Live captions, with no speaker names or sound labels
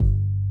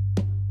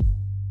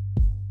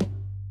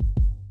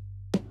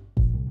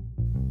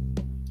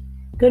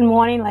Good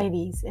morning,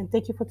 ladies, and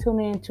thank you for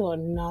tuning in to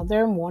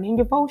another morning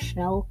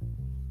devotional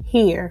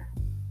here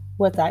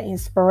with our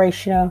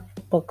Inspirational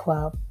Book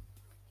Club.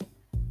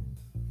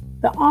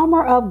 The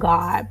Armor of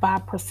God by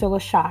Priscilla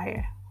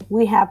Shirer.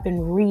 We have been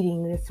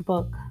reading this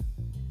book.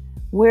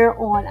 We're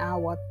on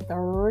our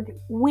third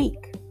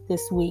week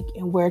this week,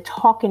 and we're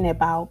talking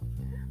about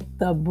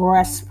the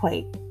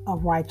breastplate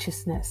of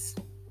righteousness.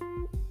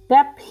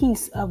 That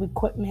piece of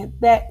equipment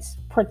that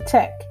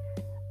protects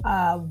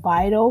a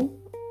vital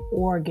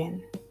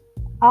organ,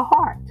 our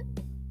heart.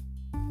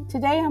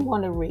 Today I'm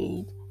going to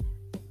read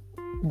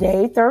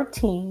Day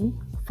 13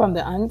 from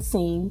the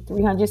Unseen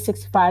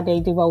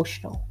 365-Day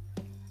Devotional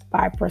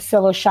by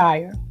Priscilla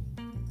Shirer.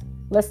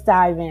 Let's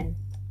dive in.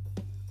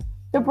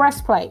 The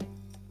breastplate.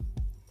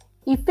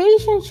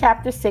 Ephesians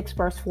chapter 6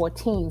 verse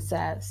 14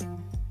 says,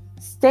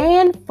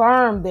 "Stand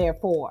firm,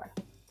 therefore,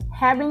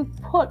 having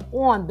put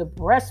on the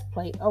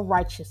breastplate of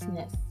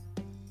righteousness."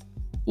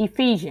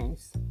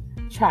 Ephesians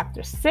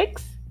chapter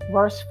 6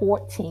 verse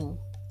 14.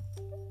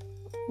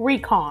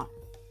 Recon.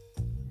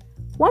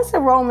 Once a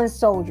Roman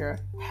soldier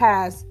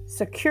has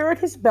secured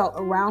his belt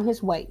around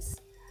his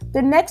waist,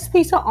 the next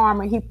piece of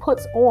armor he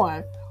puts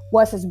on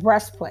was his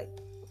breastplate.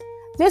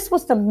 This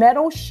was the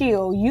metal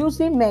shield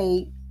usually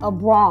made of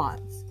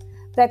bronze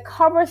that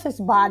covers his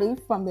body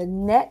from the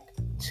neck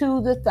to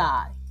the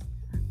thigh.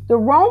 The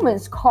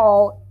Romans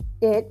called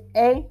it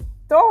a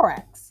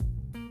thorax.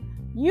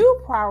 You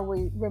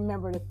probably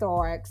remember the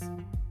thorax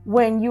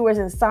when you were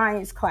in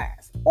science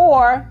class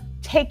or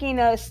taking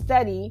a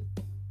study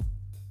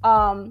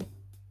about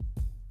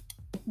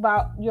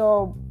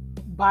your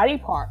body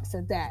parts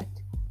of that.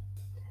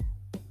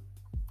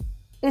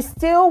 It's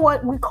still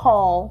what we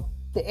call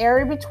the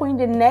area between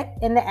the neck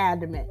and the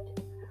abdomen,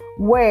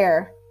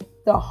 where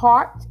the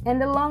heart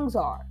and the lungs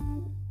are.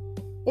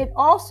 It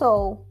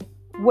also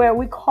where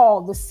we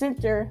call the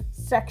center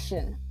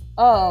section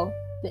of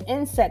the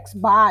insect's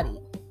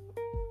body,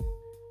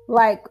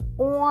 like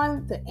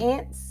on the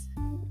ants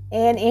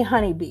and a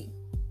honeybee.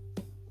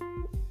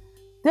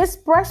 This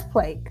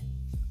breastplate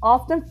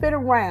often fit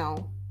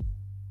around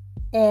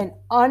an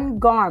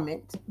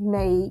undergarment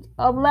made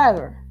of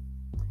leather.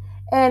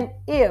 And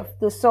if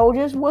the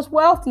soldier was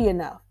wealthy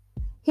enough,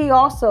 he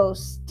also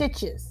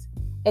stitches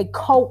a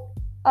coat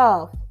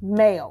of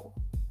mail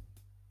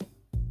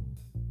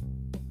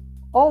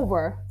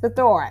over the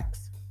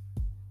thorax,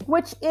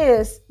 which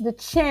is the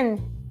chin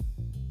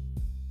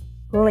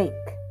link.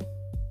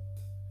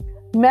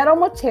 Metal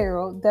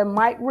material that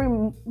might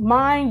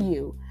remind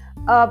you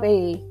of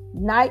a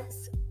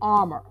knight's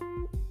armor.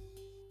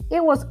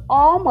 It was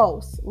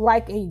almost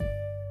like a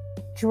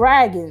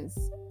dragon's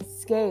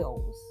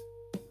scales.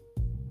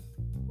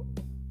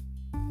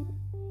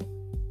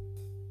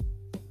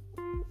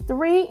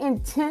 Three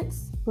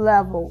intense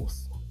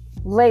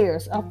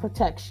layers of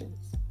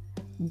protections,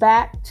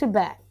 back to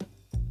back.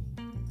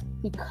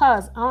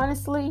 Because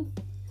honestly,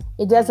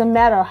 it doesn't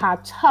matter how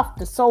tough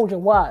the soldier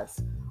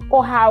was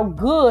or how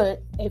good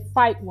a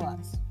fight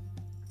was.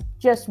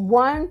 Just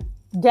one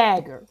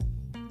dagger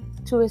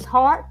to his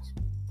heart,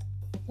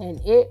 and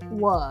it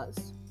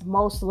was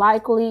most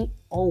likely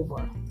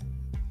over.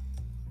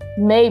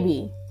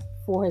 Maybe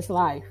for his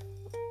life.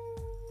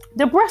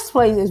 The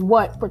breastplate is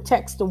what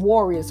protects the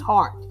warrior's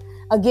heart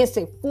against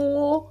a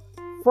full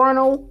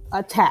frontal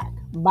attack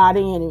by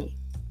the enemy.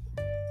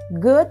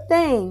 Good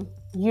thing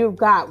you've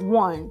got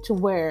one to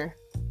wear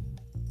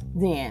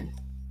then.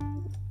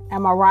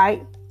 Am I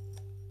right?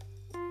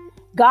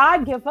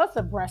 God give us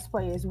a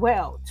breastplate as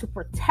well to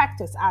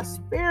protect us, our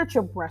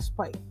spiritual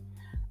breastplate,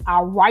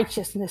 our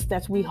righteousness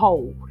that we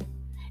hold.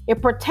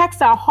 It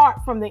protects our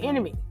heart from the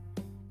enemy.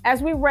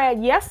 As we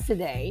read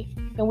yesterday,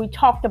 and we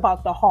talked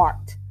about the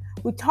heart,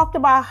 we talked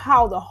about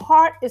how the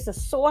heart is the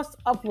source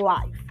of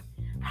life,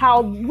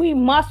 how we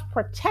must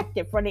protect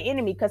it from the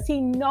enemy because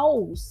he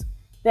knows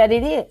that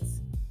it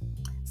is.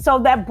 So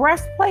that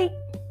breastplate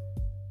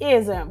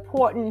is an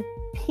important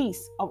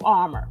piece of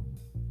armor.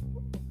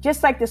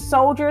 Just like the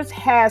soldiers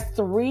has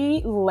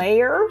 3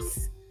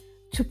 layers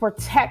to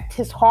protect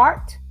his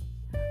heart,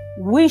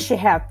 we should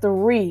have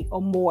 3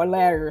 or more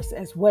layers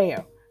as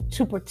well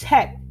to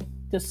protect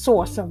the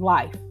source of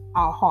life,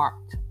 our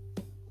heart.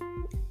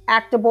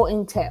 Actable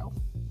intel.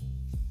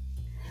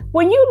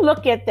 When you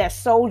look at that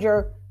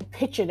soldier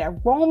picture,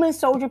 that Roman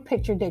soldier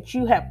picture that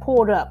you have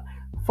pulled up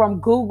from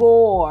Google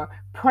or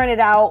printed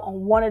out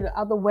on one of the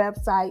other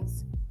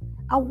websites,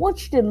 I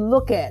want you to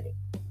look at it.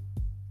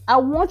 I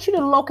want you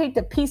to locate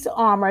the piece of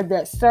armor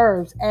that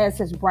serves as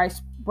his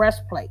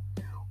breastplate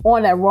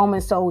on that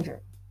Roman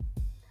soldier.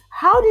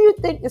 How do you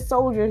think the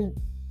soldiers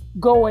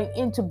going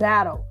into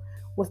battle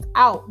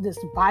without this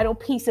vital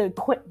piece of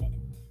equipment?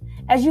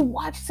 As you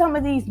watch some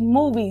of these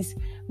movies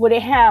where they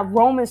have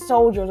Roman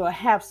soldiers or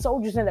have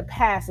soldiers in the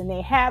past and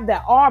they have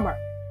that armor,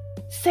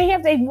 say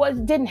if they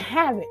didn't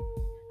have it,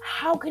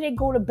 how could they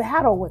go to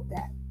battle with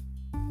that?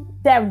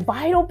 That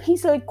vital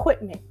piece of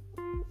equipment.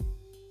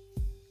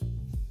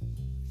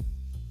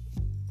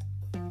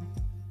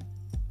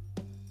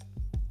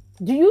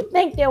 Do you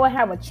think they will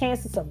have a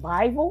chance of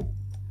survival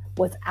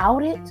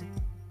without it?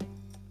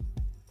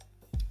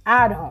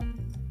 I don't.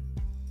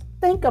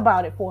 Think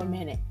about it for a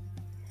minute.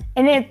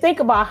 And then think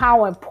about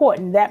how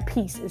important that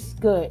piece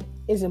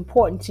is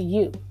important to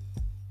you.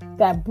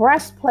 That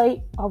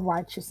breastplate of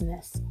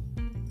righteousness.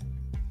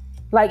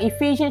 Like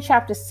Ephesians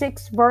chapter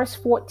 6, verse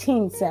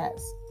 14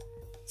 says,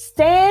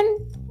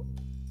 stand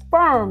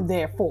firm,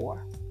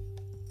 therefore,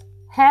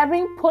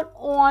 having put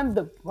on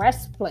the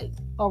breastplate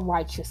of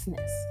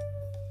righteousness.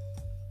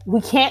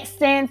 We can't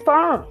stand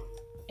firm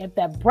if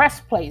that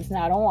breastplate is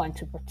not on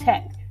to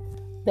protect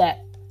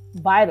that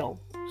vital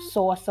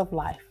source of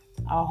life,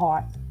 our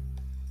heart.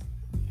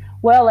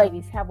 Well,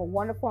 ladies, have a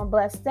wonderful and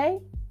blessed day.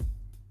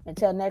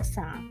 Until next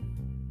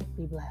time,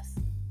 be blessed.